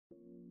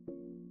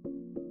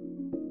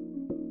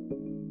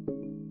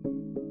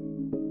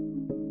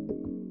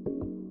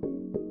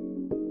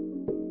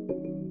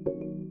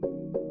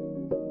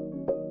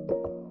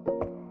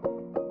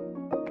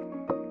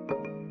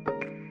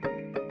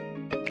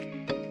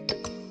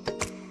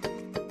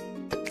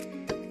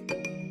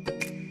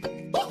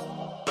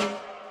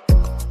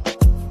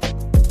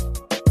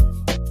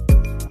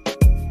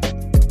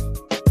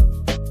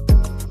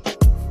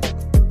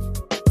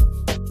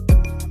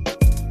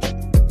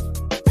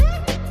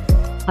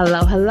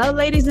Hello, hello,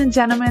 ladies and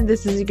gentlemen.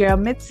 This is your girl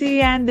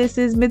Mitzi, and this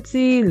is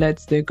Mitzi.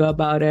 Let's think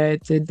about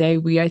it. Today,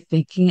 we are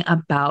thinking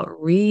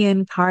about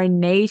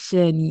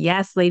reincarnation.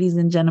 Yes, ladies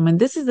and gentlemen,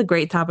 this is a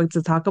great topic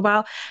to talk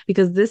about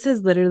because this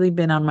has literally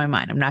been on my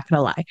mind. I'm not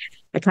gonna lie.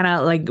 I kind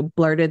of like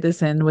blurted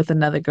this in with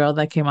another girl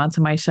that came onto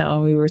my show,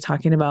 and we were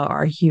talking about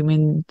our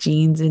human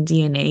genes and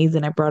DNAs,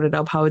 and I brought it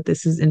up how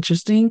this is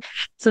interesting.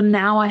 So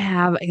now I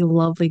have a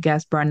lovely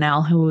guest,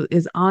 Brownell, who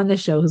is on the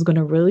show, who's going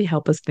to really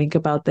help us think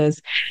about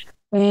this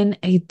in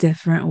a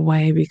different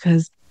way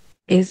because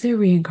is there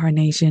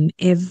reincarnation?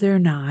 Is there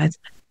not?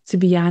 To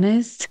be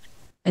honest,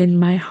 in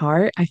my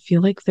heart, I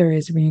feel like there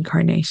is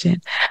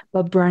reincarnation.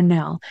 But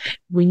Brunel,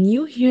 when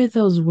you hear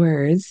those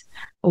words,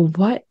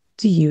 what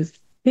do you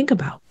think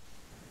about?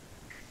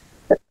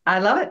 I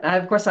love it.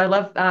 Of course, I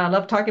love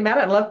talking about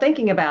it. I love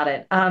thinking about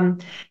it.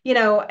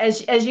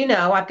 As you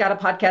know, I've got a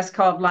podcast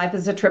called "Life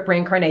is a Trip: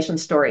 Reincarnation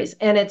Stories,"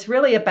 and it's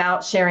really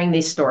about sharing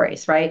these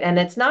stories, right? And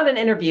it's not an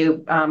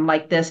interview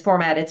like this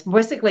format. It's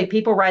basically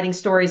people writing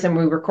stories, and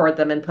we record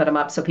them and put them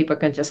up so people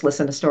can just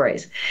listen to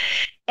stories.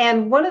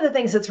 And one of the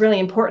things that's really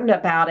important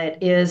about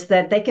it is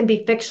that they can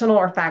be fictional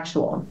or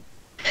factual.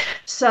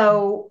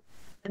 So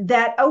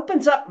that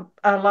opens up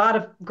a lot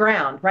of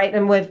ground, right?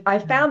 And I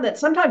found that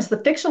sometimes the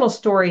fictional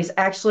stories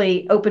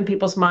actually open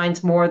people's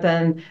minds more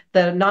than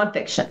the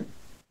nonfiction,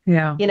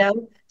 Yeah. you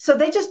know? So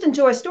they just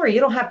enjoy a story. You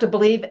don't have to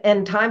believe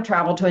in time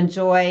travel to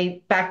enjoy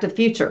Back to the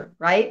Future,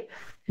 right?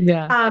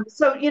 Yeah.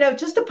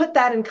 Just to put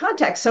that in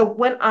context. So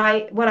when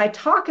I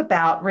talk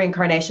about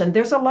reincarnation,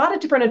 there's a lot of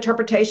different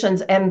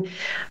interpretations, and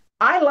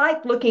I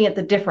like looking at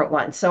the different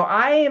ones. So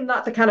I am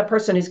not the kind of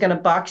person who's going to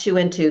box you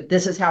into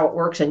this is how it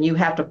works and you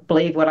have to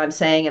believe what I'm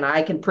saying and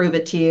I can prove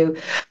it to you.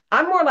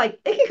 I'm more like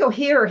it can go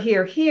here or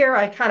here, here.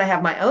 I kind of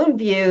have my own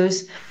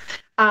views.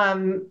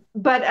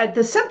 But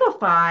to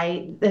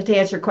simplify, to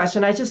answer your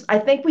question, I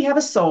think we have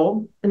a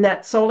soul, and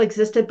that soul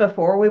existed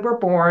before we were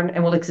born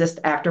and will exist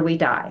after we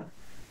die.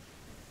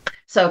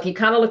 So if you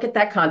kind of look at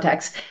that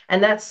context,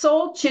 and that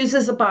soul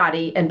chooses a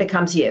body and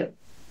becomes you,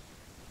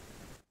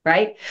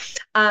 right?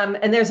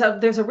 And there's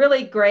a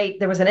really great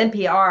there was an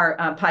NPR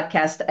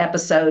podcast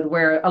episode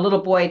where a little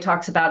boy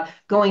talks about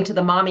going to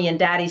the mommy and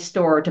daddy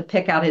store to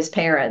pick out his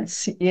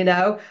parents,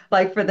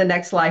 like for the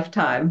next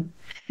lifetime.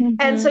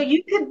 And so Hmm.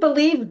 you could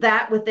believe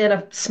that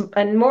within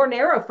a more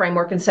narrow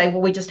framework and say,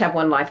 well, we just have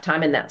one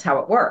lifetime and that's how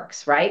it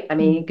works, right? I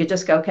mean, you could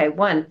just go, okay,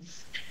 one.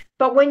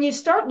 But when you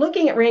start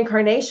looking at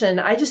reincarnation,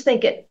 I just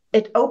think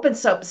it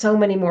opens up so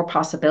many more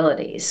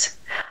possibilities.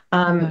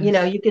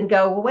 Yes. You can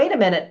go, well, wait a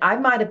minute, I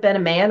might have been a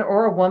man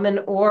or a woman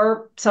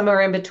or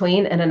somewhere in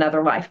between in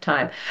another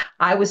lifetime.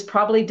 I was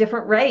probably a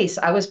different race.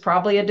 I was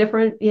probably a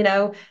different,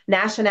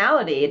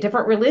 nationality, a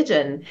different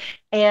religion.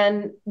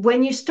 And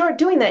when you start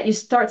doing that, you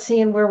start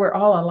seeing where we're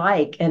all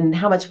alike and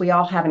how much we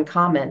all have in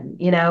common,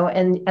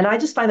 and I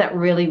just find that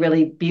really,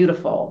 really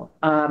beautiful.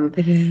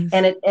 It is.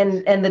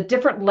 And the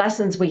different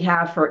lessons we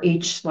have for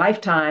each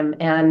lifetime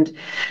and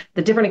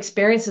the different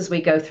experiences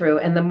we go through,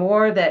 and the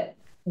more that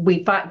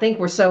think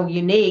we're so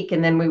unique,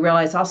 and then we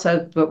realize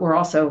also, but we're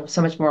also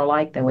so much more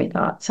alike than we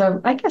thought.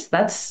 So I guess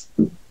that's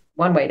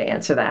one way to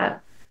answer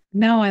that.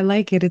 No, I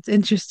like it. It's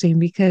interesting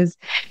because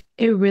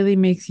it really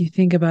makes you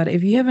think about it.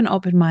 If you have an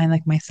open mind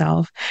like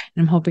myself,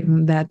 and I'm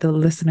hoping that the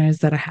listeners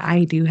that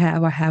I do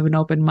have, I have an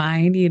open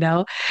mind.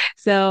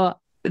 So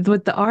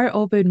with our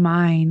open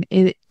mind,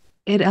 it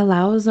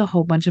allows a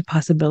whole bunch of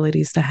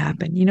possibilities to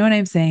happen. You know what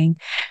I'm saying?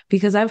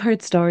 Because I've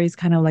heard stories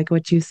kind of like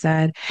what you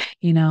said.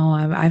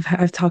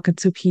 I've talked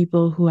to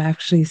people who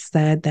actually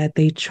said that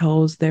they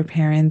chose their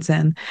parents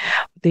and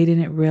they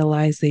didn't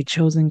realize they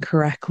chose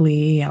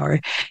incorrectly, or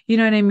you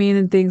know what I mean,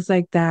 and things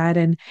like that.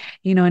 And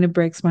it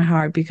breaks my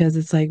heart because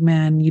it's like,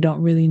 man, you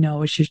don't really know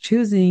what you're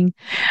choosing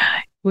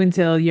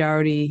until you're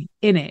already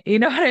in it. You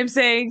know what I'm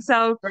saying?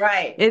 So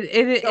Right. So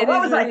it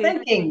what is was I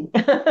really, thinking?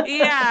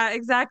 yeah,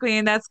 exactly.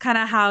 And that's kind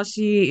of how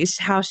she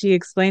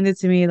explained it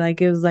to me. Like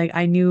it was like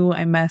I knew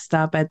I messed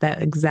up at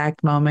that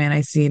exact moment.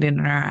 I see it in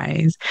her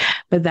eyes.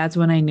 But that's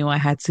when I knew I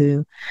had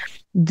to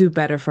do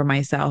better for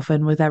myself.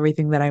 And with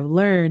everything that I've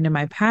learned in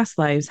my past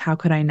lives, how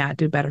could I not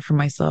do better for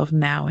myself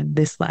now in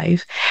this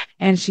life?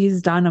 And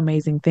she's done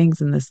amazing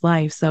things in this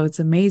life. So it's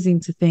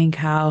amazing to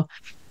think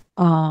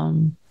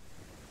um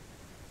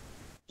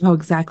how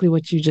exactly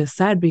what you just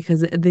said,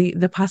 because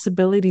the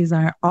possibilities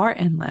are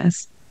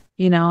endless,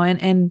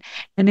 and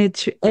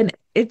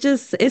it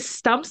just it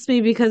stumps me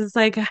because it's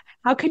like,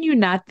 how can you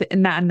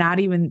not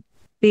even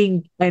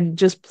think and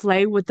just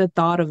play with the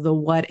thought of the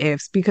what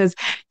ifs, because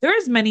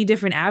there's many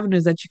different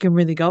avenues that you can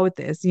really go with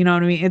this, you know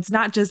what I mean? It's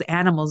not just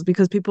animals,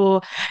 because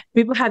people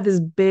have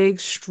this big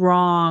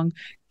strong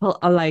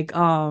like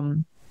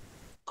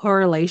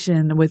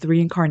correlation with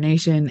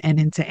reincarnation and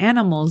into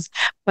animals.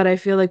 But I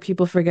feel like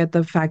people forget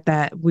the fact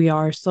that we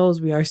are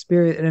souls, we are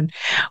spirit, and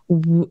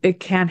it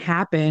can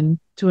happen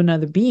to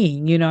another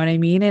being, you know what I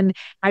mean? And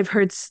I've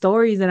heard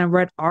stories and I've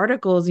read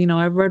articles,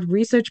 I've read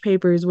research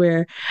papers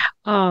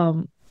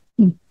um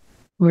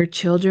where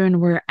children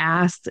were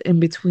asked in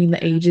between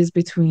the ages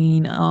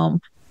between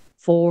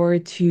 4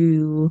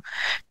 to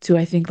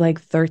I think like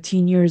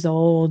 13 years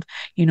old,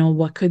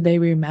 what could they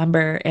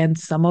remember? And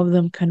some of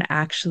them can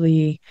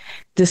actually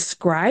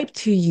describe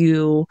to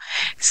you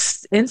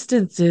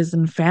instances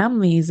and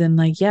families and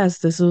like,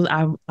 yes,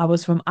 I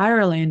was from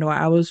Ireland, or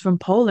I was from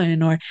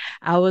Poland, or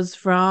I was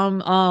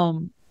from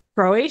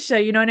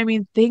Croatia, you know what I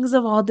mean? Things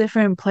of all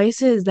different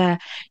places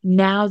that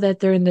now that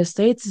they're in the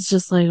States, it's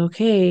just like,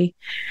 okay,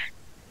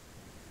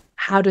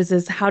 how does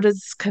this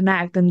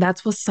connect? And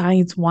that's what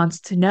science wants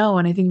to know.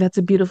 And I think that's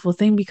a beautiful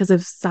thing, because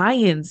if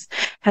science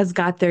has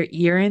got their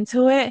ear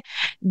into it,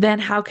 then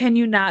how can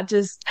you not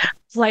just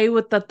play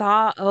with the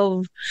thought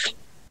of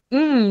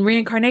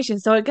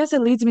reincarnation? So I guess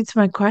it leads me to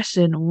my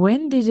question.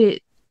 When did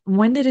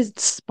it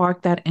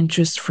spark that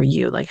interest for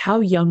you? Like,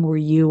 how young were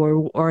you,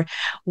 or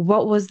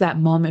what was that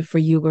moment for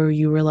you where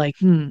you were like,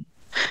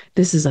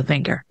 this is a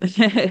thinker?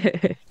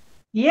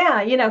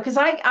 Yeah, because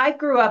I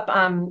grew up,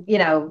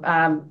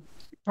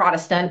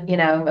 Protestant,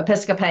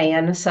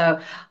 Episcopalian. So,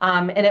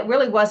 and it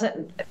really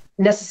wasn't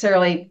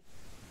necessarily,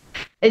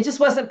 it just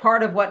wasn't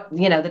part of what,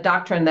 the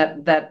doctrine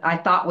that I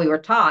thought we were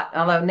taught.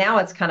 Although now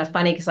it's kind of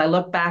funny because I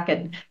look back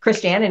at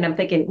Christianity and I'm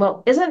thinking,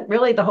 well, isn't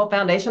really the whole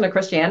foundation of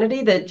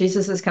Christianity that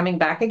Jesus is coming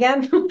back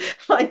again?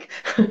 Like,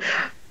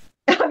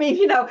 I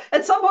mean,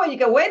 at some point you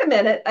go, wait a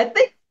minute, I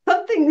think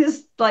something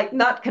is like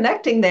not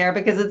connecting there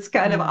because it's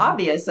kind of Yeah.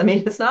 obvious. I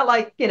mean, it's not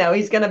like,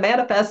 he's going to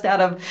manifest out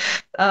of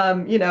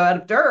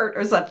dirt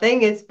or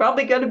something. It's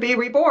probably going to be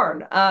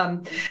reborn.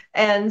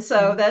 And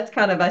so that's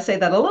kind of, I say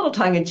that a little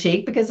tongue in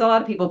cheek because a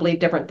lot of people believe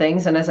different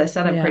things. And as I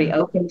said, I'm pretty Yeah.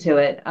 open to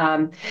it.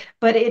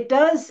 But it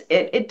does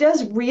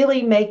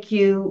really make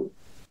you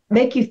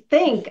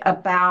think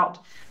about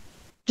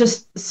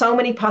just so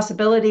many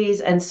possibilities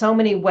and so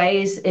many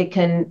ways you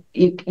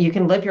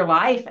can live your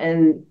life,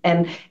 and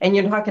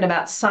you're talking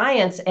about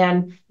science.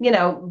 And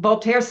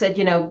Voltaire said,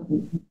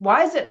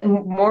 why is it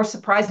more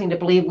surprising to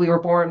believe we're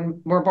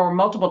born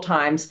multiple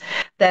times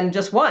than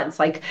just once?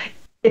 Like,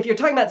 if you're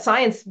talking about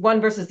science, one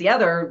versus the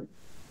other,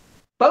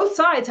 both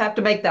sides have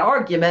to make the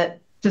argument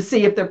to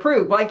see if they're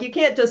proved. Like, you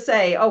can't just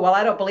say, oh, well,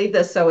 I don't believe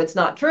this, so it's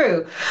not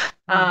true.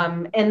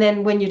 And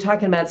then when you're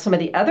talking about some of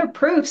the other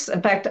proofs,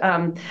 in fact,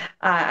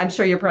 I'm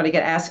sure you're probably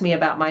going to ask me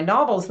about my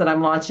novels that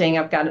I'm launching.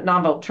 I've got a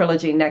novel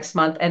trilogy next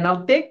month. And a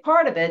big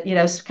part of it,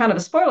 it's kind of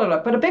a spoiler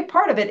alert, but a big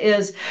part of it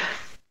is,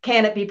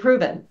 can it be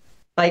proven?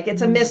 Like,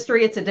 it's a Mm.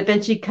 mystery. It's a Da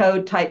Vinci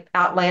Code type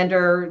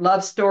Outlander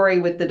love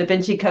story with the Da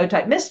Vinci Code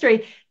type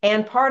mystery.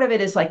 And part of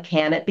it is like,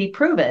 can it be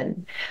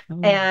proven?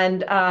 Oh.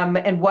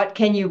 And what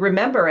can you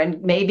remember?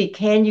 And maybe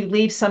can you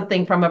leave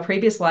something from a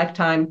previous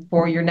lifetime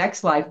for your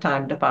next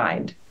lifetime to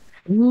find?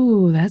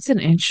 Ooh, that's an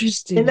Isn't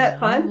interesting that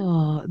fun?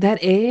 novel.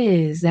 That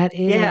is. I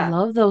Yeah.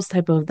 love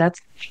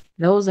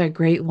those are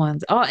great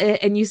ones. Oh,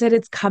 and you said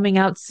it's coming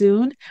out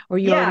soon, or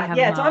you already Yeah, have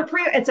yeah, them it's out? on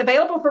it's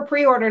available for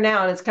pre-order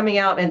now, and it's coming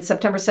out in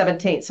September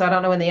 17th. So I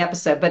don't know when the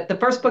episode, but the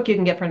first book you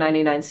can get for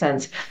 99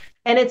 cents.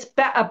 And it's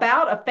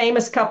about a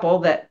famous couple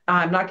that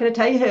I'm not going to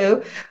tell you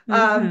who,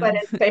 but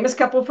it's a famous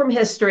couple from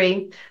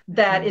history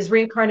that is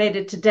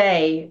reincarnated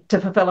today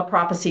to fulfill a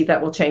prophecy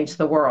that will change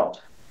the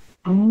world.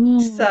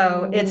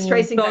 So it's Oh,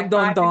 tracing dun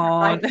back dun five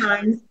different dun.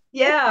 lifetimes.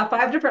 Yeah,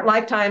 five different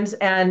lifetimes,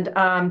 and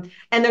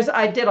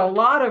I did a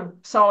lot of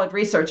solid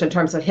research in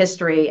terms of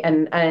history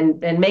and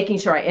making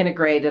sure I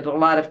integrated a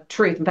lot of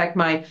truth. In fact,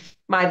 my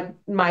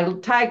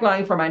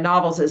tagline for my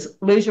novels is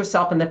 "Lose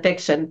yourself in the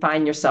fiction,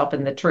 find yourself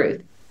in the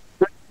truth."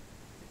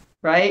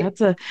 Right?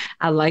 That's a,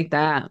 I like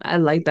that. I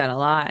like that a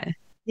lot.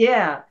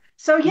 Yeah.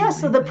 So I yeah,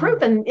 so like the that.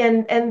 proof,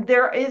 and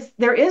there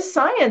is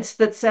science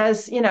that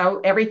says,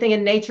 everything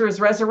in nature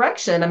is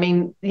resurrection. I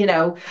mean,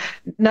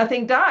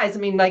 nothing dies. I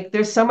mean, like,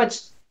 there's so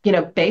much,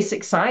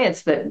 basic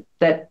science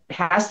that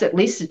has to at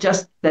least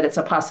suggest that it's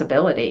a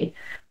possibility.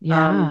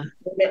 Yeah, And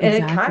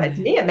it kind of,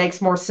 to exactly. me, it makes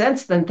more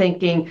sense than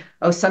thinking,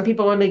 oh, some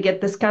people only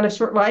get this kind of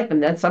short life,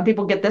 and then some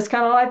people get this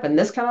kind of life and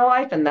this kind of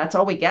life, and that's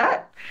all we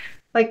get.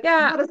 Like,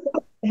 Yeah,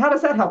 how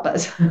does that help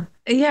us?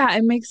 yeah,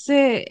 it makes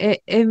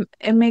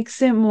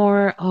it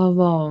more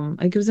of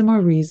it gives it more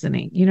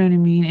reasoning, you know what I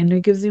mean? And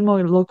it gives you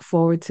more look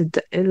forward to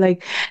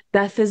like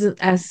death isn't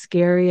as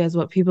scary as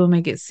what people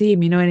make it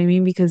seem, you know what I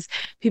mean? Because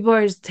people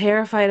are just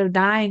terrified of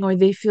dying, or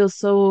they feel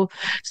so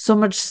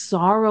much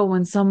sorrow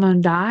when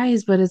someone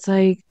dies, but it's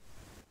like,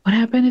 what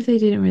happened if they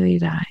didn't really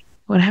die?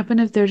 What happened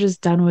if they're just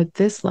done with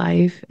this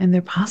life and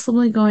they're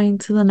possibly going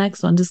to the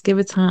next one? Just give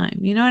it time.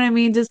 You know what I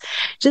mean?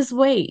 Just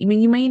wait. I mean,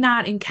 you may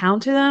not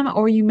encounter them,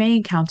 or you may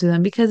encounter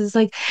them, because it's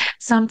like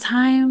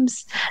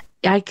sometimes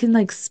I can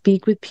like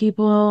speak with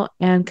people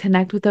and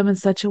connect with them in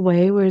such a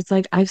way where it's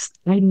like I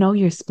know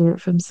your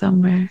spirit from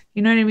somewhere.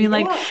 You know what I mean?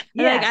 Like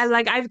Yeah. like I Yes.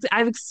 like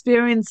I've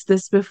experienced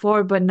this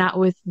before, but not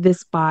with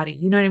this body.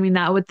 You know what I mean?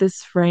 Not with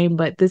this frame,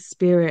 but this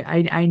spirit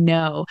I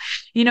know.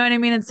 You know what I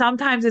mean? And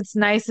sometimes it's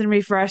nice and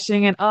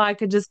refreshing, and oh, I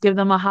could just give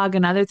them a hug.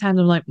 And other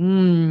times I'm like,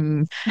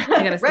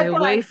 I gotta stay Red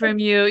away flag. from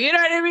you. You know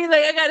what I mean?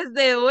 Like, I gotta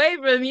stay away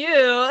from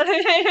you.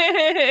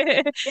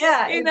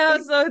 Yeah.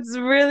 So it's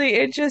really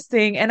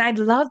interesting. And I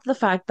love the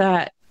fact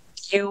that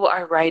you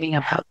are writing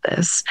about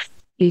this.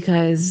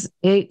 because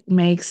it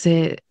makes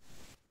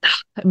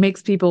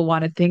people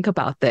want to think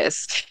about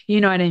this. You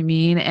know what I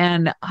mean?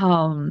 And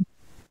I'm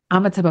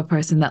a type of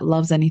person that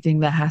loves anything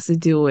that has to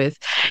do with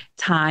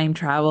time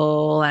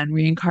travel and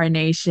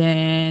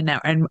reincarnation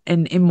and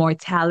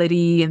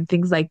immortality and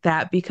things like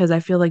that, because I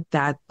feel like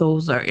that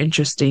those are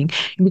interesting.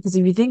 Because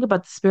if you think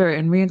about the spirit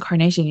and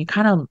reincarnation, you're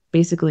kind of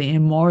basically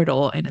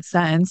immortal in a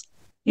sense.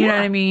 You know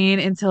what I Yeah. mean?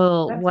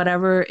 Until That's,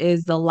 whatever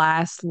is the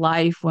last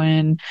life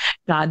when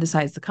God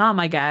decides to come,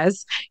 I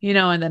guess,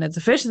 and then it's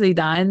officially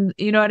done.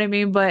 You know what I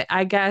mean? But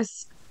I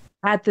guess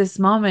at this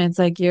moment it's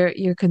like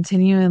you're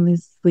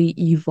continuously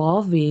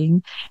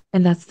evolving,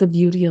 and that's the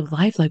beauty of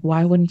life. Like,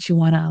 why wouldn't you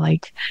want to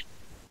like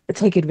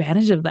take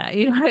advantage of that?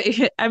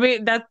 I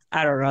mean, that's,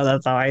 I don't know,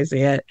 that's how I see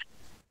it.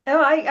 Oh,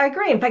 I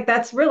agree. In fact,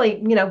 that's really,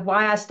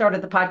 why I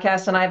started the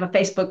podcast. And I have a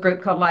Facebook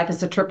group called Life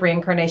is a Trip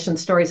Reincarnation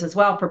Stories as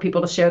well for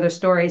people to share their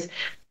stories.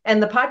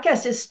 And the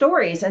podcast is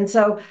stories. And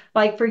so,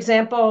 like, for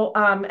example,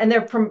 and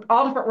they're from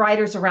all different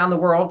writers around the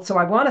world. So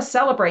I want to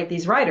celebrate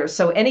these writers.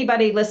 So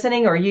anybody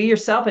listening, or you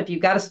yourself, if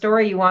you've got a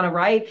story you want to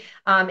write,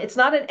 it's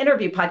not an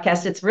interview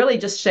podcast. It's really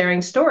just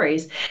sharing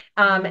stories.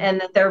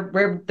 And that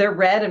they're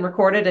read and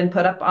recorded and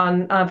put up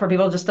on for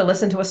people just to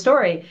listen to a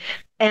story.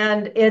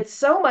 And it's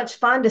so much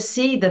fun to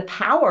see the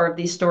power of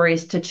these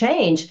stories to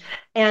change.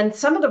 And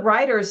some of the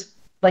writers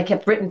like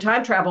have written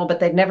time travel, but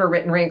they've never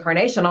written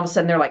reincarnation. All of a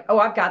sudden, they're like, "Oh,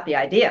 I've got the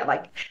idea!"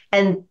 Like,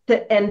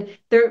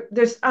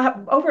 there's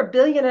over 1.5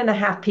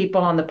 billion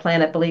people on the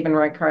planet believe in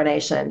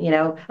reincarnation.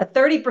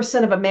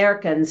 30% of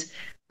Americans,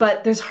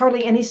 but there's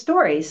hardly any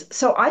stories.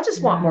 So I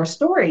just want Yeah. more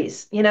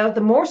stories.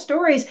 The more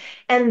stories.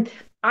 And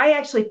I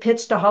actually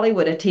pitched to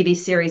Hollywood a TV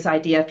series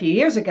idea a few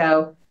years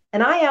ago,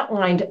 and I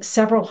outlined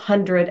several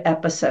hundred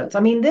episodes. I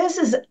mean, this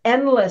is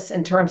endless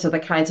in terms of the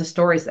kinds of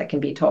stories that can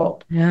be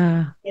told.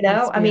 Yeah,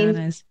 let's I be mean,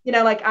 honest.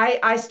 like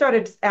I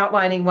started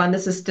outlining one.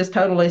 This is just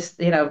totally,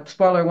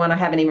 spoiler one I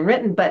haven't even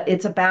written, but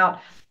it's about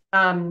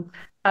um,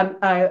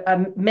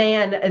 a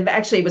man, and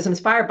actually it was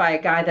inspired by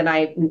a guy that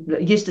I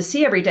used to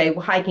see every day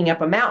hiking up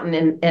a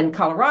mountain in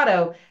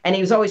Colorado. And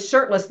he was always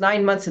shirtless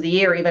 9 months of the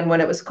year, even when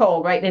it was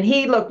cold, right? And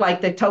he looked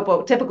like the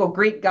typical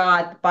Greek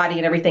god body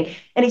and everything.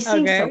 And he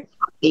seemed so Okay.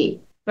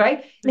 happy.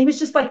 Right. And he was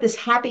just like this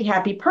happy,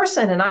 happy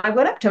person. And I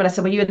went up to him and I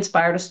said, "Well, you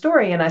inspired a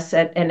story." And I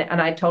said, and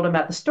I told him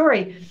about the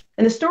story.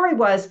 And the story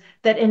was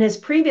that in his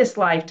previous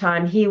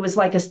lifetime, he was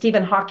like a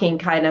Stephen Hawking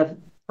kind of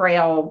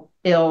frail,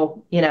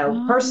 ill,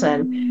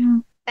 person.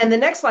 Um, And the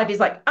next life, he's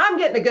like, "I'm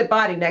getting a good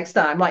body next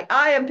time. Like,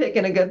 I am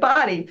picking a good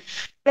body."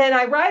 And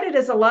I write it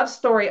as a love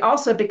story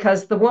also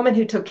because the woman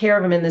who took care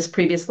of him in this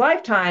previous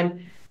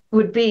lifetime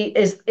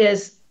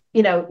is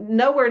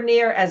nowhere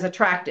near as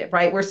attractive,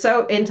 right? We're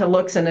so into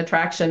looks and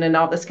attraction and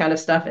all this kind of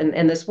stuff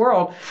in this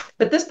world.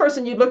 But this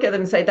person, you look at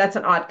them and say, that's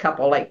an odd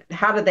couple. Like,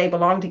 how did they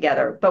belong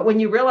together? But when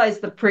you realize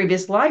the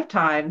previous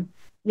lifetime,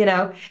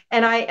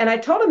 and I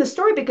told him the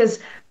story because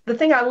the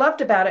thing I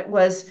loved about it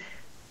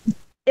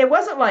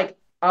wasn't like,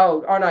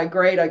 "Oh, aren't I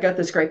great? I got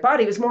this great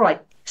body." It was more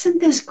like, "Isn't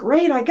this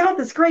great? I got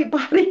this great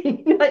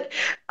body." Like,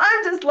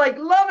 I'm just like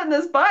loving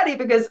this body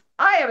because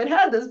I haven't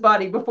had this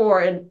body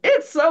before, and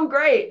it's so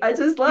great. I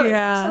just love it. So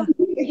yeah.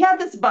 he had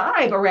this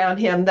vibe around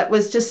him that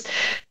was just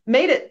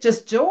made it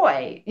just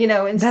joy,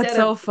 That's instead of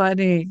so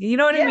funny. You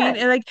know what I yeah, mean?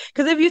 And like,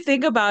 because if you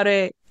think about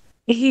it,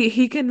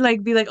 he can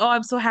like be like, "Oh,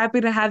 I'm so happy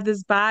to have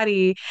this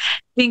body,"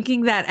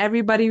 thinking that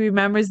everybody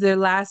remembers their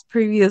last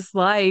previous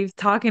life,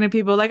 talking to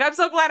people like, "I'm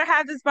so glad I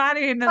have this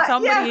body." And then yeah,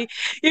 somebody,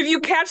 if you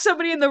catch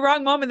somebody in the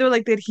wrong moment, they're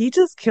like, "Did he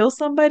just kill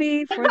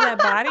somebody for that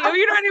body?" Or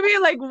you know what I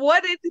mean? Like,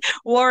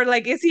 or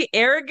like, is he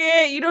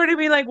arrogant? You know what I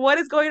mean? Like, what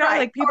is going on? right.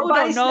 Like, Or people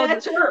body don't know.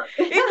 snatcher.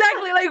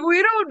 Exactly. Like,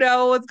 we don't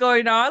know what's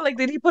going on. Like,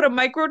 did he put a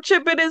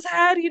microchip in his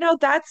head?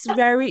 That's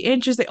very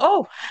interesting.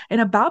 Oh, and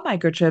about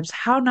microchips,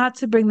 how not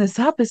to bring this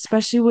up,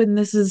 especially when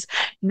this is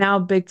now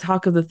big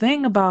talk of the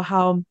thing about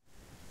how,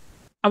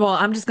 well,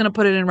 I'm just gonna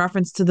put it in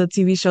reference to the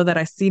TV show that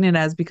I seen it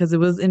as because it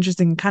was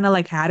interesting, kind of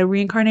like had a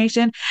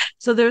reincarnation.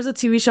 So there's a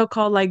TV show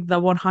called like The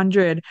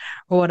 100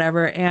 or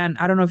whatever, and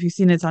I don't know if you've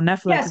seen it. It's on Yeah,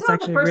 Netflix. it's It's not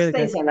the actually first really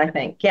good. season, I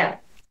think. Yeah.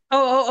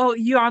 Oh,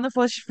 you're on the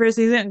first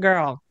season,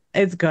 girl.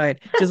 It's good.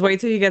 Just wait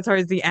till you get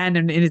towards the end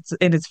and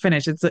it's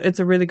finished. It's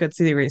a really good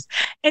series.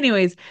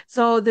 Anyways,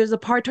 so there's a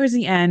part towards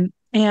the end,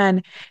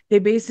 and they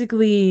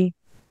basically,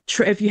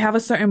 if you have a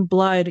certain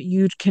blood,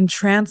 you can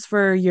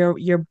transfer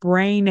your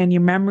brain and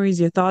your memories,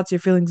 your thoughts, your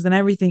feelings, and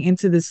everything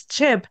into this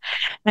chip,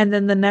 and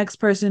then the next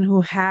person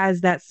who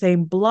has that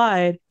same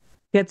blood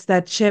gets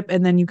that chip,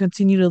 and then you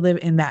continue to live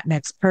in that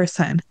next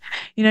person.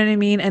 You know what I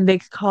mean? And they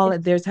call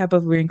it their type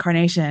of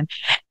reincarnation.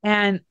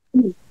 And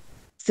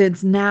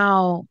since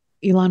now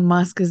Elon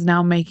Musk is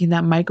now making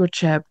that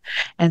microchip,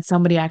 and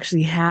somebody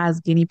actually has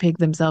guinea pig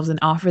themselves and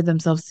offered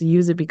themselves to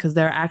use it because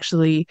they're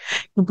actually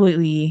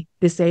completely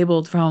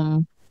disabled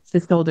from the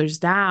shoulders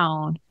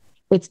down.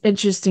 It's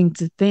interesting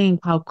to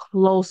think how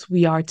close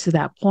we are to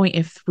that point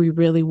if we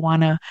really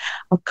want to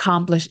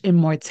accomplish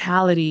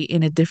immortality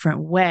in a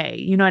different way.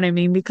 You know what I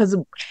mean? Because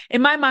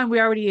in my mind,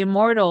 we're already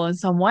immortal in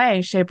some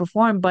way, shape, or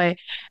form. But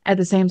at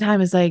the same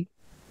time, it's like,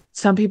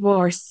 some people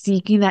are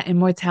seeking that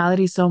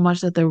immortality so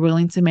much that they're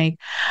willing to make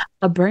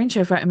a brain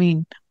shift. I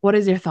mean, what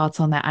is your thoughts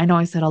on that? I know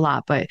I said a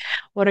lot, but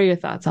what are your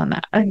thoughts on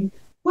that?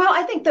 Well,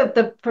 I think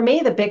the for me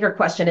the bigger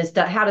question is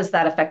how does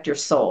that affect your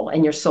soul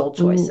and your soul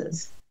Ooh.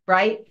 choices,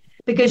 right?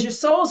 Because your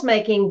soul's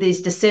making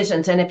these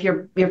decisions, and if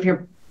you're if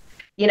you're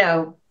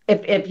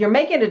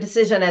making a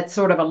decision at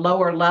sort of a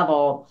lower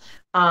level,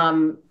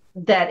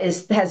 that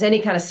is has any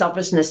kind of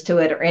selfishness to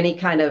it or any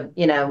kind of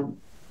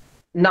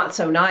not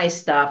so nice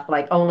stuff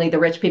like only the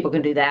rich people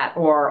can do that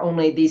or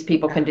only these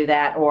people can do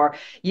that or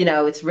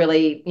it's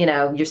really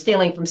you're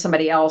stealing from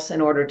somebody else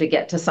in order to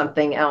get to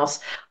something else.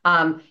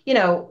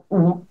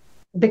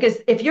 Because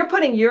if you're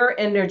putting your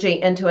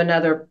energy into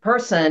another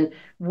person,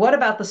 what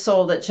about the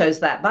soul that chose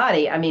that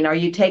body? I mean, are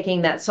you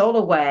taking that soul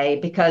away?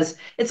 Because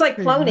it's like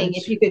Pretty cloning.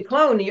 If much. you could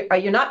clone,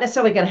 you're not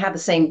necessarily going to have the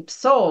same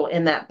soul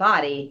in that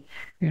body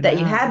You're that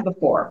you not. had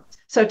before.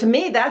 So to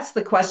me, that's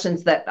the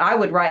questions that I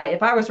would write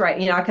if I was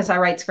writing, because I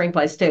write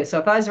screenplays too. So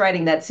if I was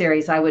writing that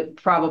series, I would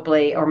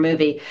probably, or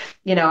movie,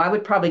 I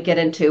would probably get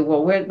into,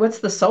 well, what's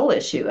the soul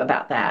issue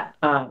about that?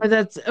 But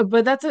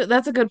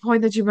that's a good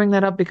point that you bring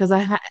that up because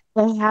it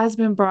has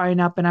been brought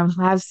up and I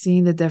have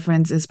seen the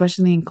difference,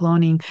 especially in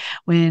cloning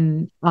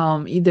when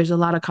there's a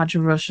lot of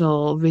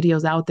controversial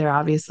videos out there,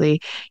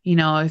 obviously.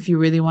 If you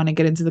really want to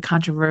get into the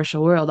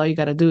controversial world, all you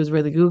got to do is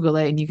really Google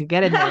it and you could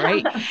get in there,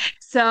 right?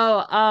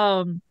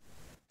 So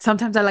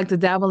sometimes I like to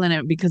dabble in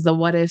it because the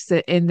what ifs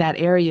in that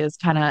area is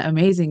kind of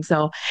amazing.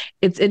 So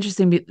it's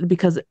interesting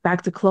because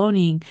back to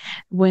cloning,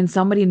 when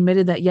somebody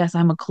admitted that, yes,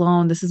 I'm a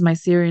clone, this is my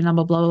serial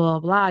number, blah, blah, blah,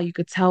 blah, you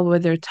could tell where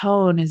their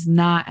tone is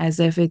not as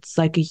if it's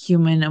like a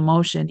human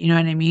emotion. You know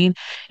what I mean?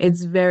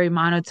 It's very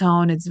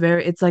monotone. It's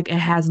like it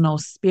has no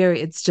spirit.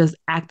 It's just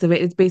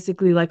activate. It's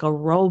basically like a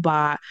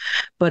robot,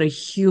 but a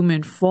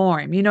human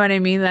form. You know what I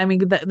mean? I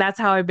mean, that's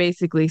how I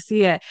basically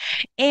see it.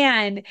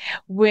 And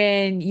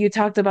when you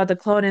talked about the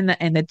clone and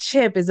the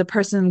chip, is a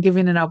person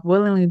giving it up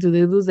willingly? Do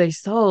they lose their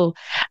soul?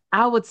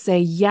 I would say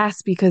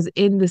yes, because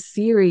in the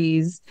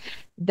series,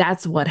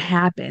 that's what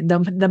happened.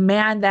 The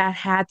man that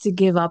had to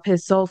give up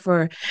his soul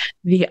for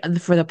the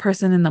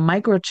person in the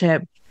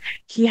microchip,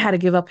 he had to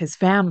give up his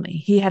family.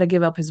 He had to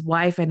give up his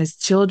wife and his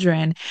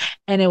children,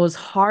 and it was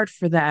hard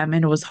for them,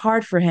 and it was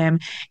hard for him.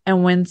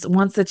 And once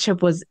the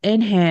chip was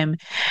in him,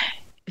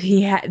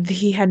 he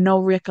had no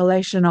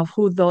recollection of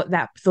who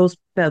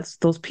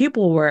those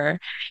people were.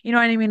 You know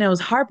what I mean? It was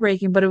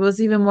heartbreaking, but it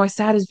was even more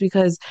sad is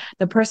because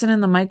the person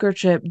in the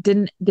microchip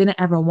didn't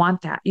ever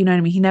want that. You know what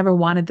I mean? He never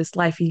wanted this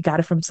life. He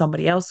got it from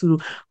somebody else who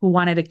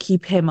wanted to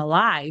keep him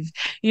alive.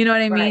 You know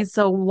what I mean? Right.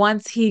 So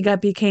once he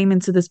became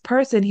into this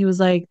person, he was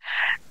like,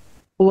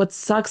 what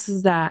sucks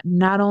is that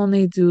not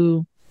only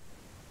do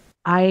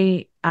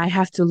I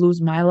have to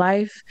lose my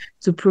life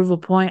to prove a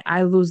point.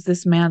 I lose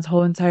this man's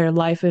whole entire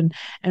life and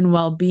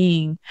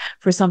well-being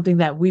for something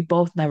that we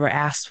both never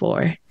asked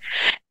for.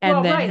 And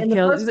Well, then right. he And the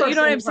kills, first you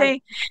know what I'm person, like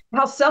saying?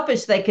 how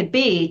selfish they could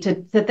be to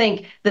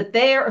think that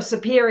they are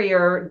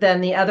superior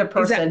than the other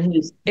person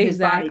whose body they take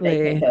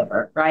Exactly.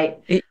 over, right?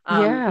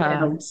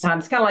 Yeah. It's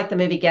kind of like the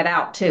movie Get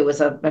Out too,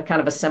 was a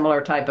kind of a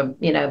similar type of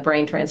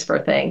brain transfer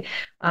thing.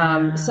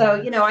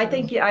 So Yeah, I true.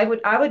 think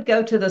I would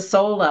go to the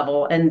soul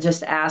level and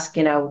just ask,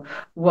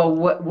 well,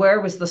 where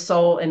was the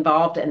soul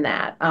involved in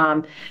that?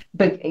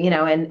 But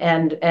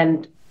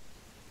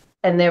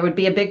and there would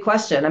be a big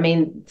question. I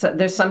mean, so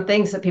there's some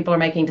things that people are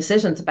making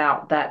decisions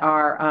about that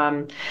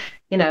are,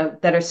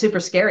 that are super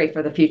scary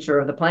for the future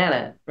of the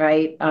planet,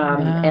 right?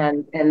 Yeah.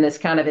 And this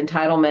kind of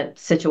entitlement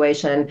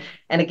situation.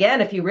 And again,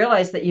 if you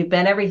realize that you've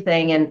been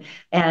everything,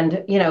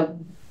 and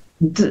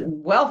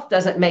wealth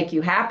doesn't make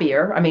you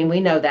happier. I mean, we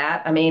know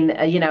that. I mean,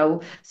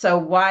 so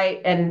why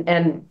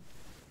and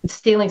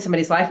stealing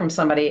somebody's life from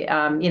somebody,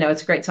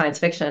 it's great science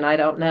fiction. I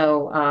don't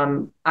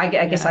know. I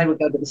guess I Yeah. would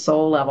go to the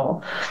soul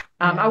level.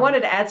 I Yeah.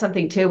 wanted to add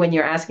something too when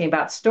you're asking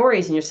about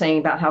stories and you're saying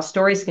about how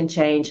stories can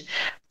change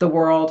the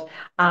world.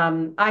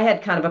 I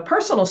had kind of a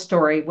personal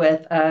story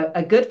with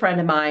a good friend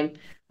of mine,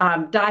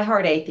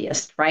 diehard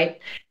atheist, right?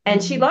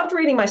 And she Mm. loved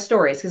reading my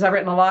stories because I've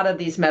written a lot of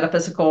these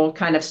metaphysical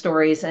kind of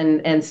stories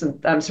and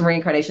some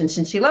reincarnations.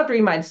 And she loved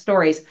reading my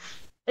stories,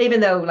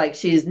 even though like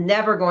she's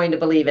never going to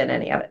believe in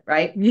any of it,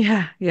 right?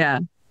 Yeah. Yeah.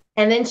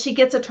 And then she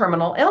gets a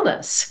terminal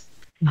illness.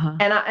 Uh-huh.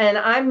 And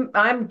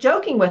I'm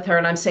joking with her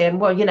and I'm saying,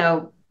 well,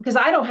 because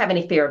I don't have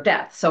any fear of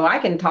death. So I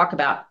can talk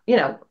about,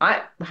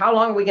 how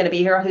long are we going to be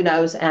here? Who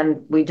knows?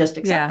 And we just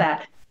accept Yeah.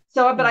 that.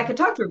 So, but I Yeah. could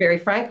talk to her very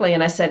frankly.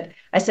 And I said,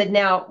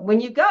 now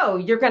when you go,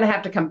 you're going to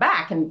have to come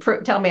back and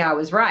tell me I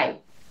was right.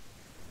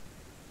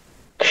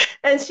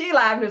 And she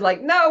laughed and was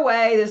like, no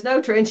way, there's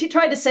no truth. And she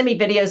tried to send me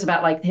videos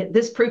about like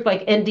this proof,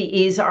 like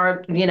NDEs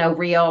aren't,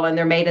 real and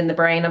they're made in the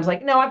brain. I was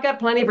like, no, I've got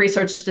plenty of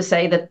research to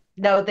say that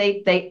no,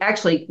 they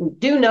actually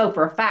do know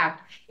for a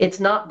fact it's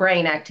not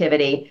brain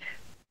activity,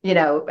 and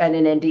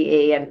an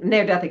NDE and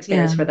near death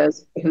experience Yeah. for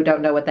those who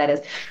don't know what that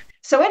is.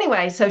 So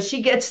anyway, so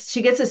she gets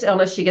this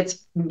illness, she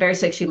gets very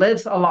sick, she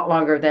lives a lot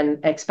longer than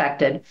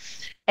expected.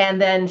 And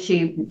then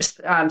she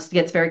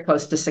gets very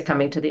close to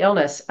succumbing to the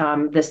illness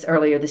this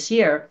earlier this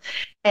year.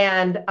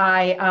 And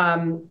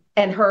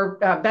and her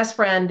best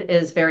friend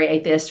is very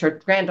atheist. Her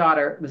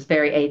granddaughter was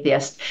very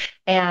atheist,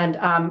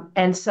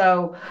 and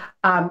so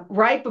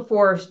right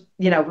before,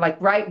 like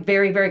right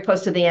very very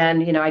close to the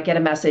end, I get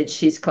a message.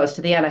 She's close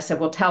to the end. I said,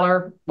 well, tell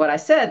her what I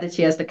said, that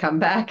she has to come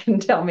back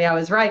and tell me I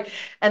was right.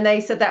 And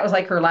they said that was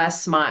like her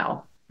last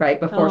smile right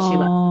before she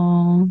left.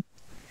 Oh,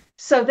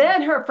 So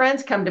then her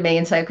friends come to me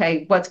and say,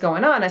 okay, what's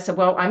going on? I said,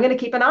 well, I'm going to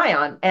keep an eye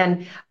on.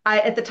 And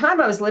at the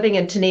time I was living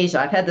in Tunisia.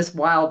 I've had this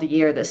wild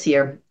year this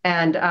year.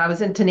 And I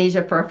was in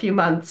Tunisia for a few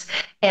months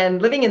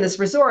and living in this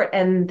resort.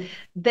 And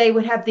they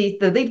would have they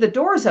leave the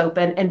doors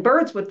open and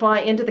birds would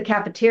fly into the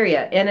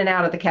cafeteria, in and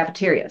out of the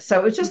cafeteria. So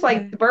it was just like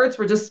okay. the birds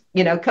were just,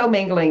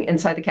 commingling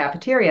inside the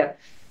cafeteria.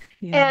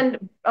 Yeah.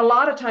 And a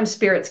lot of times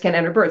spirits can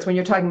enter birds when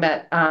you're talking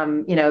about,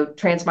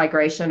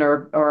 transmigration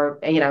or,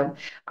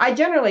 I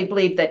generally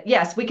believe that,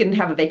 yes, we can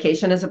have a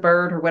vacation as a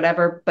bird or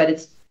whatever, but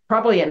it's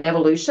probably an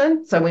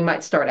evolution. So we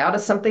might start out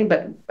as something,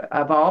 but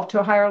evolve to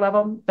a higher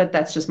level. But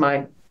that's just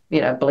my,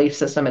 belief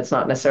system. It's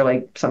not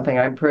necessarily something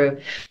I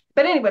prove.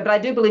 But anyway, but I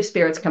do believe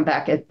spirits come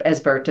back as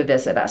bird to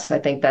visit us. I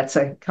think that's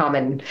a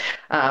common,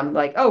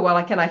 like, oh,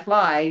 well, can I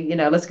fly?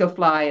 Let's go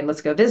fly and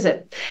let's go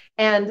visit.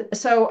 And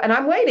so, and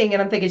I'm waiting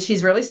and I'm thinking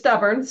she's really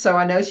stubborn. So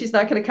I know she's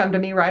not going to come to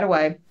me right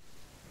away.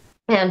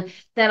 And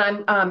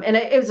then and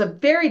it was a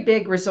very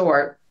big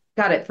resort.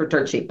 Got it for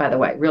dirt cheap, by the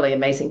way. Really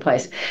amazing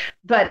place.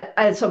 But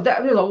so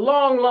that was a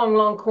long, long,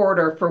 long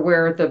corridor for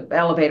where the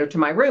elevator to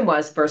my room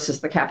was versus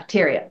the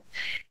cafeteria.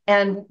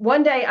 And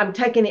one day I'm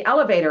taking the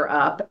elevator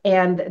up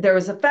and there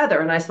was a feather.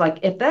 And I was like,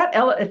 if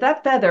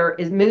that feather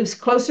moves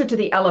closer to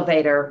the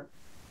elevator,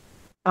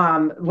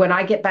 when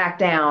I get back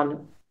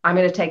down, I'm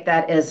going to take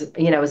that as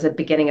the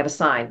beginning of a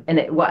sign. And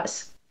it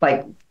was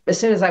like, as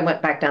soon as I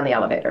went back down the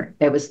elevator,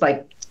 it was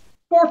like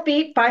 4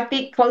 feet, 5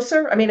 feet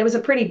closer. I mean, it was a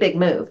pretty big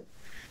move.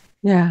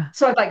 Yeah.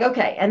 So I was like,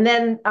 okay. And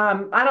then I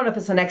don't know if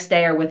it's the next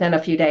day or within a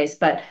few days,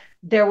 but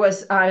there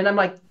was, and I'm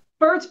like,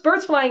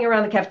 birds flying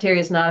around the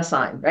cafeteria is not a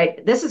sign,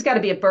 right? This has got to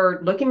be a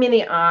bird looking me in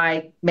the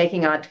eye,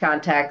 making eye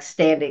contact, Quack,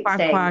 staying,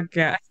 quack,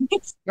 yeah.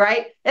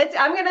 right?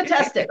 I'm going to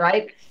test it,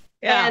 right?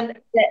 Yeah.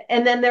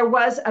 And then there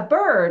was a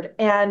bird,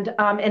 and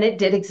it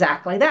did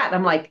exactly that. And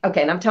I'm like,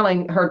 okay. And I'm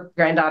telling her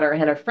granddaughter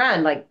and her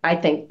friend, like, I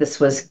think this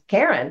was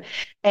Karen.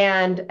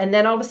 And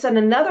then all of a sudden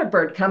another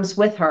bird comes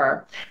with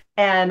her.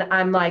 And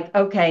I'm like,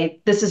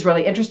 okay, this is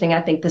really interesting.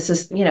 I think this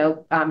is,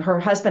 her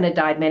husband had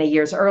died many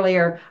years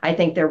earlier. I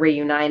think they're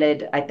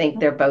reunited. I think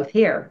they're both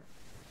here.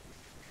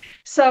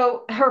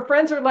 So her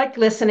friends are like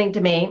listening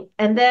to me.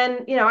 And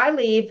then, I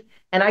leave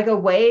and I go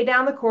way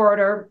down the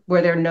corridor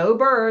where there are no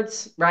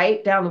birds,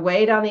 right?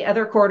 Way down the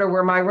other corridor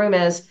where my room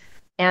is.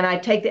 And I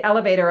take the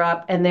elevator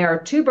up and there are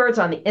two birds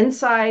on the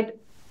inside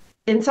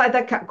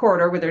that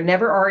corridor where there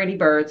never are any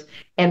birds,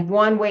 and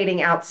one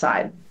waiting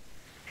outside.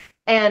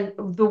 And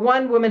the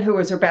one woman who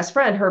was her best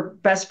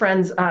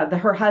friend's,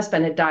 her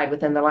husband had died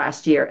within the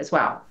last year as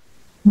well.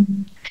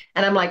 Mhm.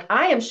 And I'm like,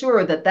 I am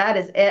sure that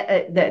is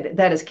Ed,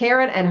 that is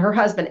Karen and her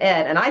husband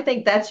Ed, and I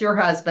think that's your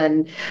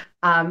husband,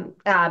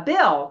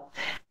 Bill.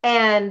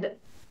 And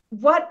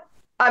what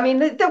I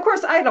mean, of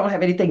course, I don't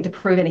have anything to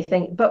prove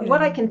anything, but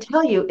what Yeah. I can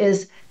tell you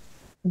is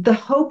the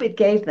hope it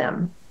gave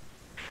them,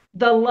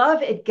 the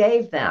love it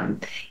gave them,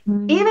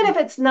 even Mm. if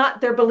it's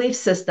not their belief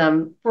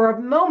system. For a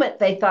moment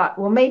they thought,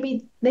 well,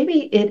 maybe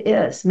it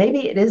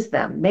is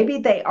them, maybe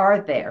they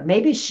are there,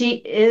 maybe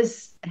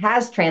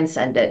has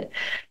transcended,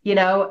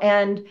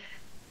 and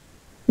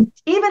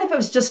even if it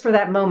was just for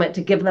that moment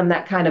to give them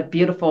that kind of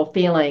beautiful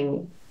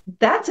feeling,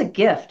 that's a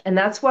gift. And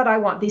that's what I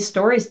want these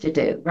stories to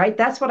do, right?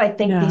 That's what I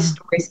think these Yeah.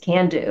 stories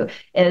can do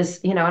is,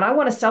 and I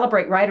want to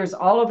celebrate writers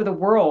all over the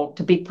world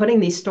to be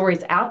putting these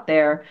stories out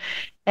there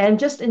and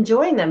just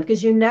enjoying them,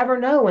 because you never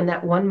know when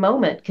that one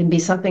moment can be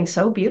something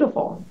so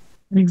beautiful.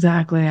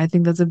 Exactly. I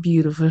think that's a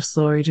beautiful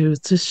story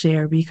to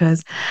share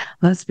because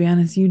let's be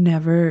honest, you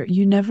never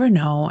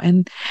know.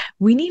 And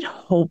we need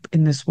hope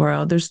in this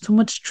world. There's too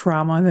much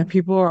trauma that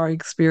people are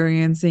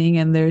experiencing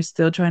and they're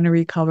still trying to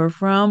recover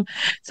from.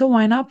 So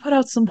why not put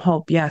out some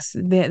hope? Yes,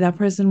 that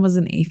person was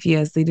an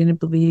atheist. They didn't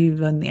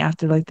believe in the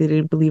afterlife. They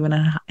didn't believe in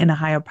a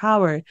higher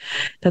power.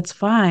 That's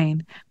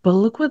fine. But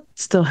look what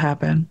still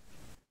happened.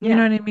 You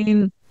know Yeah. what I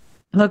mean?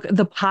 Look,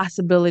 the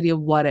possibility of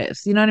what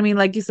ifs. You know what I mean?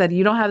 Like you said,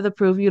 you don't have the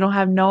proof. You don't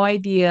have no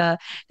idea.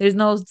 There's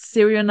no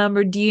serial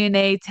number,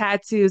 DNA,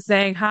 tattoo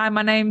saying, hi,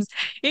 my name's,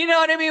 you know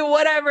what I mean?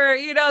 Whatever.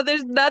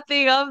 There's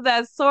nothing of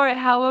that sort.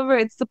 However,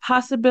 it's the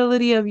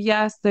possibility of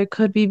yes, there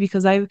could be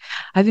because I've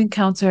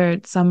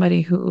encountered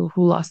somebody who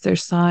lost their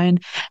son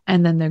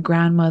and then their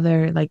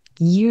grandmother like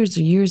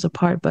years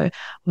apart. But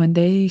one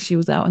day she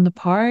was out in the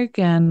park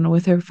and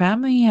with her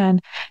family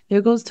and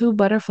there goes two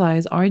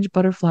butterflies, orange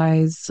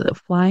butterflies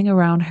flying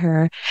around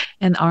her,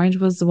 and orange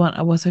was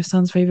her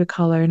son's favorite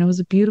color, and it was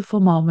a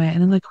beautiful moment.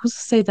 And I'm like, who's to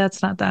say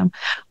that's not them?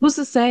 Who's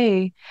to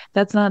say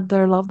that's not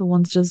their loved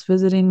ones just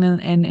visiting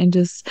and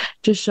just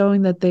just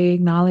showing that they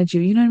acknowledge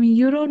you. You know what I mean?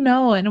 You don't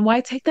know. And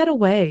why take that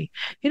away?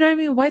 You know what I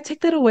mean? Why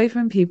take that away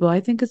from people? I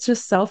think it's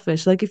just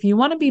selfish. Like, if you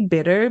want to be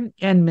bitter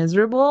and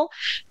miserable,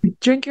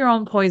 drink your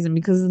own poison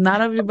because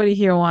not everybody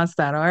here wants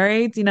that. All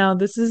right.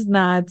 This is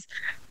not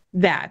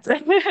that.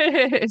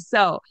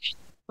 So,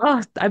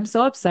 oh, I'm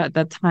so upset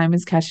that time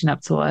is catching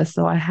up to us.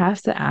 So I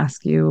have to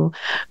ask you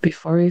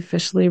before we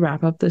officially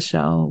wrap up the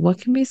show,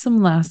 what can be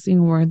some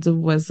lasting words of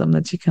wisdom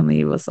that you can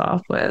leave us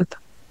off with?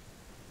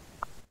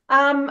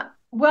 Um,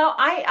 well,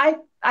 I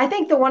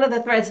think the one of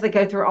the threads that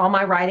go through all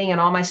my writing and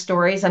all my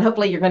stories, and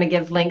hopefully you're going to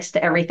give links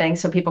to everything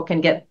so people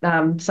can get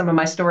some of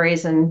my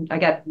stories, and I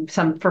got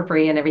some for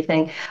free and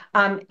everything,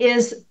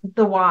 is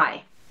the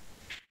why.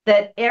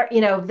 That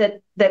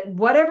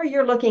whatever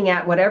you're looking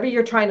at, whatever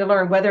you're trying to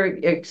learn, whether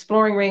you're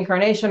exploring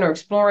reincarnation or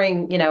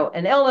exploring,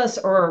 an illness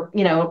or,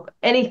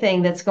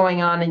 anything that's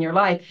going on in your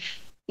life,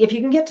 if you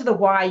can get to the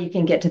why, you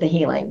can get to the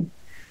healing.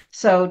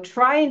 So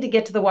trying to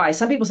get to the why.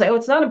 Some people say, oh,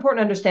 it's not important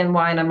to understand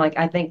why. And I'm like,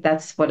 I think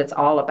that's what it's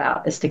all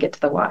about, is to get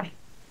to the why.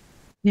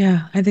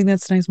 Yeah, I think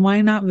that's nice. Why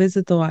not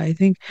visit the why? I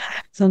think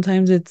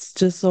sometimes it's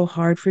just so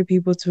hard for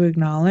people to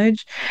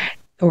acknowledge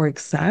or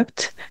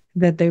accept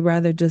that they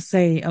rather just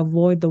say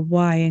avoid the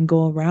why and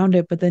go around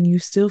it, but then you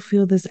still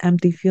feel this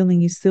empty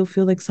feeling. You still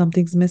feel like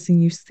something's missing.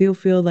 You still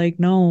feel like,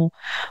 no,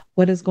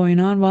 what is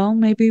going on? Well,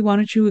 maybe why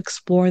don't you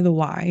explore the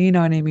why? You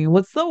know what I mean?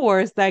 What's the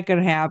worst that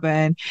could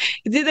happen?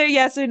 It's either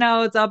yes or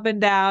no, it's up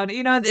and down.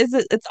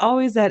 It's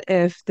always that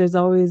if. There's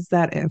always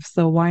that if.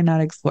 So why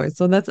not explore it?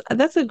 So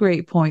that's a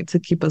great point to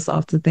keep us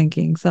off to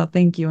thinking. So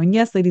thank you. And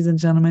yes, ladies and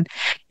gentlemen,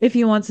 if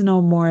you want to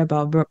know more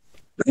about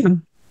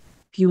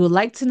if you would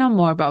like to know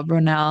more about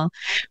Brownell,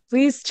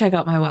 please check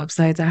out my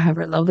website. I have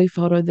her lovely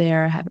photo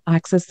there. I have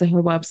access to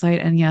her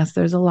website. And yes,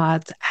 there's a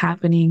lot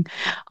happening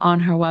on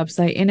her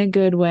website in a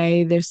good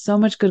way. There's so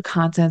much good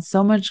content,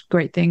 so much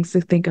great things to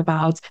think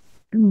about.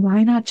 And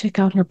why not check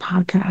out her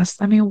podcast?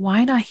 I mean,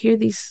 why not hear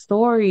these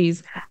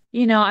stories?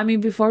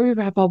 Before we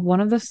wrap up,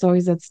 one of the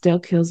stories that still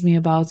kills me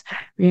about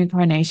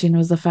reincarnation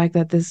was the fact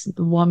that this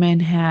woman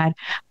had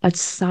a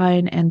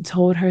son and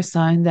told her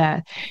son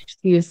that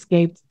she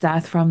escaped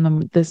death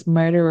from this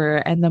murderer,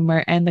 and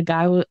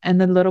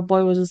the little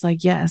boy was just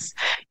like, "Yes,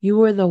 you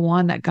were the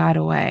one that got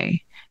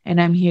away,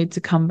 and I'm here to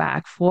come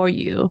back for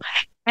you."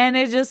 And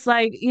it's just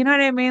like, you know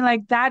what I mean?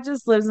 Like that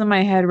just lives in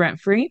my head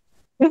rent free.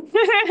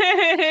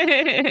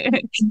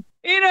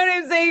 You know what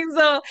I'm saying?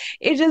 So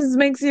it just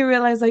makes you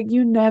realize like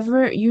you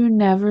never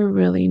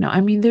really know. I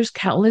mean, there's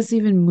countless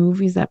even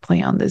movies that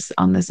play on this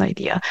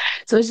idea.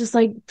 So it's just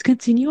like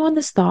continue on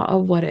this thought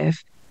of what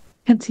if.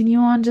 Continue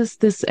on just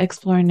this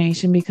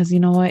exploration because you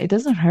know what? It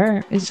doesn't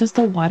hurt. It's just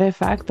a what if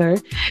factor.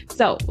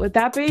 So with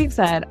that being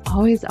said,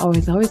 always,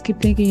 always, always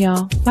keep thinking,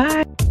 y'all.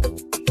 Bye.